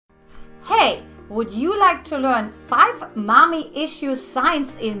Would you like to learn 5 mommy issues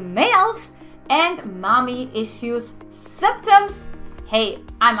signs in males and mommy issues symptoms? Hey,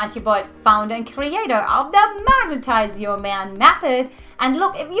 I'm Antje Boyd, founder and creator of the Magnetize Your Man method. And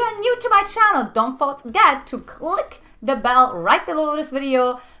look, if you're new to my channel, don't forget to click the bell right below this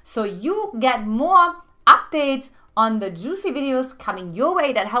video so you get more updates on the juicy videos coming your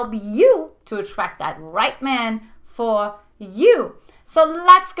way that help you to attract that right man for you. So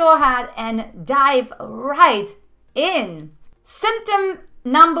let's go ahead and dive right in. Symptom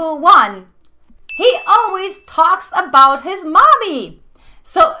number 1. He always talks about his mommy.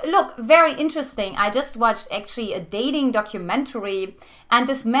 So look, very interesting. I just watched actually a dating documentary, and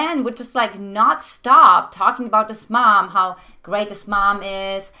this man would just like not stop talking about his mom, how great his mom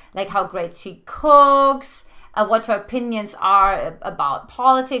is, like how great she cooks, what her opinions are about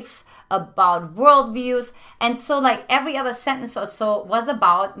politics, about worldviews. And so like every other sentence or so was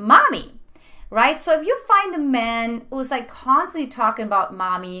about mommy, right? So if you find a man who's like constantly talking about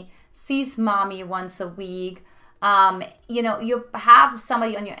mommy, sees mommy once a week, you have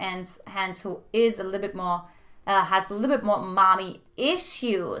somebody on your hands who is a little bit more, has a little bit more mommy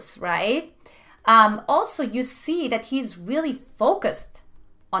issues, right? Also, you see that he's really focused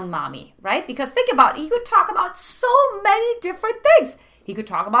on mommy, right? Because think about it, he could talk about so many different things. He could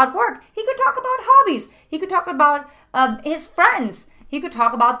talk about work. He could talk about hobbies. He could talk about his friends. He could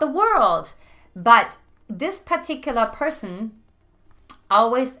talk about the world. But this particular person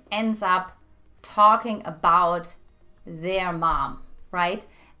always ends up talking about their mom, right?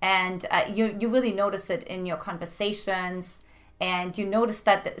 And you really notice it in your conversations, and you notice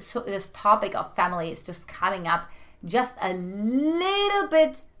that this topic of family is just coming up just a little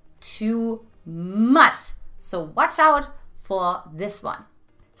bit too much. So watch out for this one.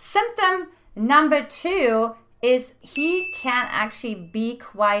 Symptom number 2 is he can actually be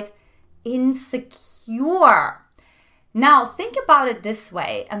quite insecure. Now, think about it this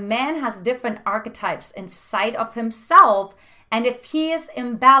way. A man has different archetypes inside of himself. And if he is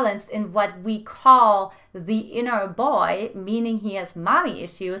imbalanced in what we call the inner boy, meaning he has mommy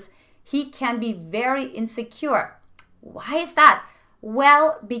issues, he can be very insecure. Why is that?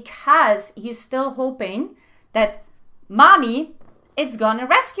 Well, because he's still hoping that mommy is going to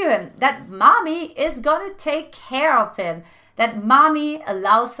rescue him, that mommy is going to take care of him, that mommy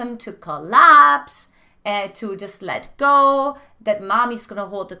allows him to collapse, to just let go, that mommy's going to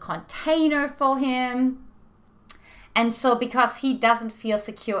hold the container for him. And so because he doesn't feel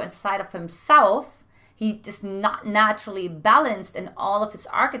secure inside of himself, he is not naturally balanced in all of his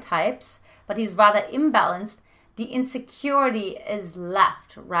archetypes, but he's rather imbalanced, the insecurity is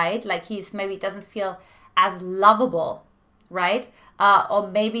left, right? Like he's maybe doesn't feel as lovable, right?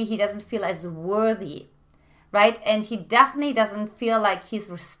 Or maybe he doesn't feel as worthy, right? And he definitely doesn't feel like he's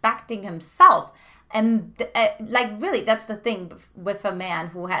respecting himself. And like really, that's the thing with a man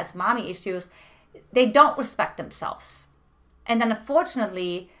who has mommy issues. They don't respect themselves. And then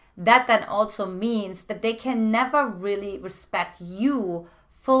unfortunately, that then also means that they can never really respect you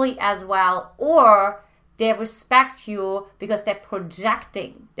fully as well, or they respect you because they're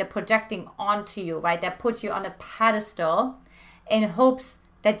projecting onto you, right? They put you on a pedestal in hopes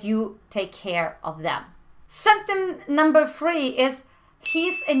that you take care of them. Symptom number 3 is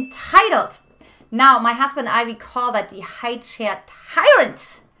he's entitled. Now, my husband and I, we call that the high chair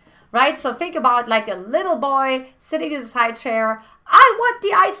tyrant, right? So think about like a little boy sitting in his high chair. I want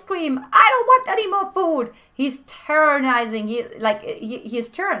the ice cream. I don't want any more food. He's tyrannizing. He's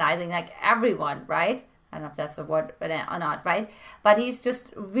tyrannizing like everyone, right? I don't know if that's the word or not, right? But he's just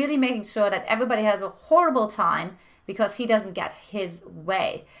really making sure that everybody has a horrible time because he doesn't get his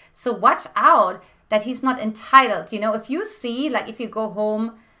way. So watch out that he's not entitled. You know, if you see, like if you go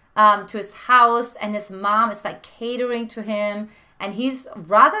home to his house and his mom is like catering to him, and he's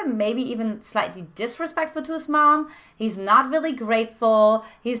rather maybe even slightly disrespectful to his mom. He's not really grateful.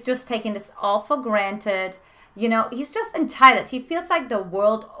 He's just taking this all for granted. You know, he's just entitled. He feels like the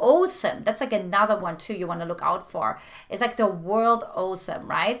world owes him. That's like another one too you want to look out for. It's like the world owes him,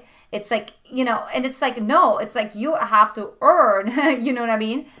 right? It's like, you know, and it's like, no, it's like you have to earn, you know what I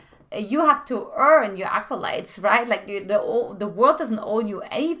mean? You have to earn your accolades, right? Like the world doesn't owe you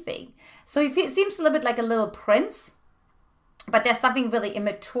anything. So he seems a little bit like a little prince. But there's something really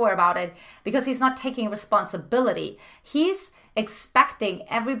immature about it because he's not taking responsibility. He's expecting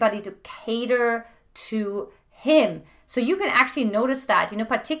everybody to cater to him. So you can actually notice that, you know,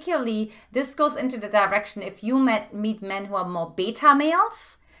 particularly this goes into the direction if you meet men who are more beta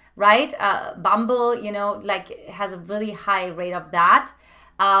males, right? Bumble, you know, like has a really high rate of that.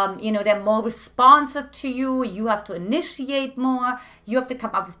 They're more responsive to you. You have to initiate more. You have to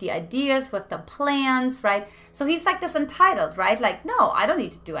come up with the ideas, with the plans, right? So he's like this entitled, right? Like, no, I don't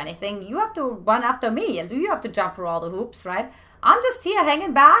need to do anything. You have to run after me. You have to jump through all the hoops, right? I'm just here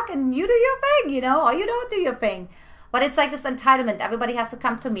hanging back and you do your thing, or you don't do your thing. But it's like this entitlement. Everybody has to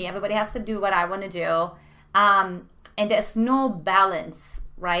come to me. Everybody has to do what I want to do. And there's no balance,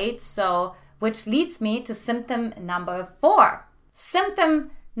 right? So, which leads me to symptom number 4.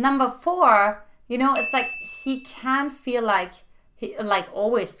 Symptom number 4, it's like he can feel like,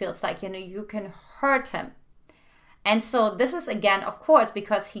 always feels like, you can hurt him. And so this is, again, of course,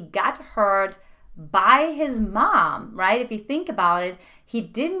 because he got hurt by his mom, right? If you think about it, he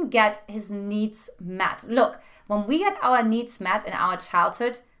didn't get his needs met. Look, when we get our needs met in our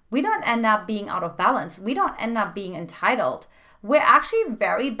childhood, we don't end up being out of balance. We don't end up being entitled. We're actually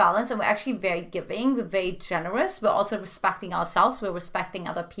very balanced and we're actually very giving. We're very generous. We're also respecting ourselves. We're respecting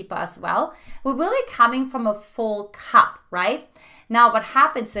other people as well. We're really coming from a full cup, right? Now, what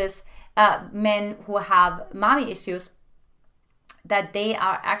happens is men who have mommy issues, that they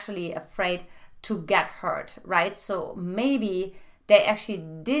are actually afraid to get hurt, right? So maybe they actually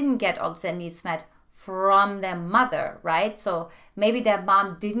didn't get all their needs met from their mother, right? So maybe their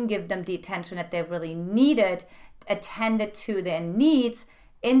mom didn't give them the attention that they really needed, attended to their needs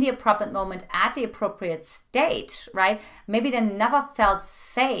in the appropriate moment at the appropriate stage, right? Maybe they never felt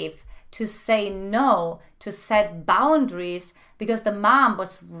safe to say no, to set boundaries, because the mom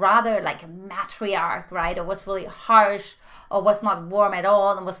was rather like a matriarch, right? Or was really harsh, or was not warm at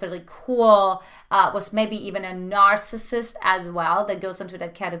all, and was really cool, was maybe even a narcissist as well. That goes into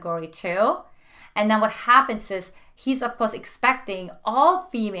that category too. And then what happens is he's, of course, expecting all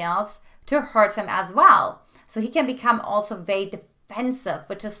females to hurt him as well. So he can become also very defensive,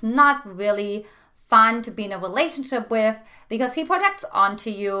 which is not really fun to be in a relationship with, because he projects onto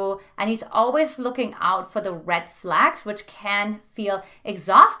you and he's always looking out for the red flags, which can feel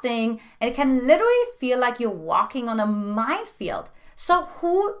exhausting, and it can literally feel like you're walking on a minefield. So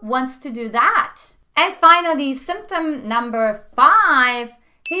who wants to do that? And finally, symptom number 5,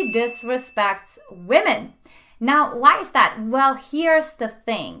 he disrespects women. Now, why is that? Well, here's the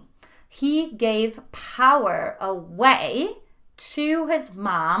thing. He gave power away to his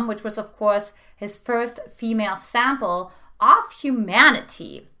mom, which was, of course, his first female sample of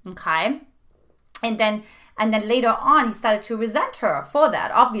humanity, okay? And then later on, he started to resent her for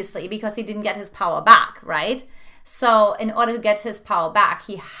that, obviously, because he didn't get his power back, right? So in order to get his power back,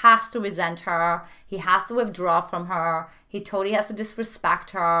 he has to resent her. He has to withdraw from her. He totally has to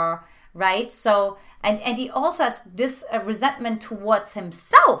disrespect her, right? So, and he also has this resentment towards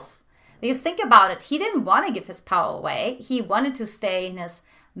himself. Because think about it, he didn't want to give his power away. He wanted to stay in his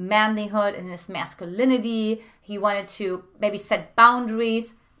manlyhood and his masculinity. He wanted to maybe set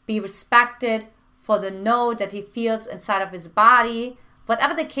boundaries, be respected for the no that he feels inside of his body.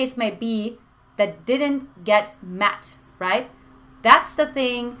 Whatever the case may be, that didn't get met, right? That's the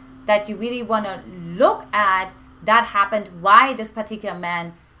thing that you really want to look at that happened, why this particular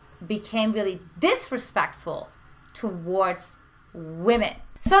man became really disrespectful towards women.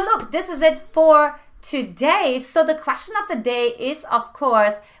 So look, this is it for today. So the question of the day is, of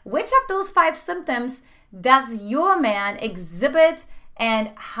course, which of those 5 symptoms does your man exhibit,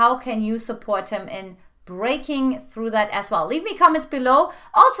 and how can you support him in breaking through that as well? Leave me comments below.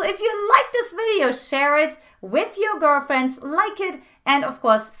 Also, if you like this video, share it with your girlfriends, like it, and of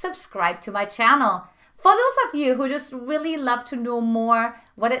course, subscribe to my channel. For those of you who just really love to know more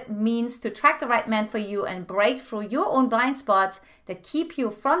what it means to attract the right man for you and break through your own blind spots that keep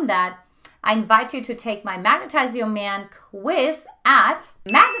you from that, I invite you to take my Magnetize Your Man quiz at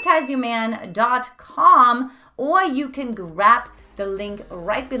magnetizeyourman.com, or you can grab the link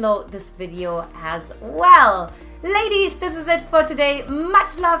right below this video as well. Ladies, this is it for today.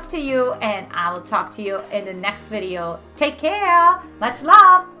 Much love to you, and I will talk to you in the next video. Take care. Much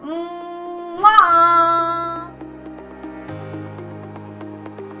love.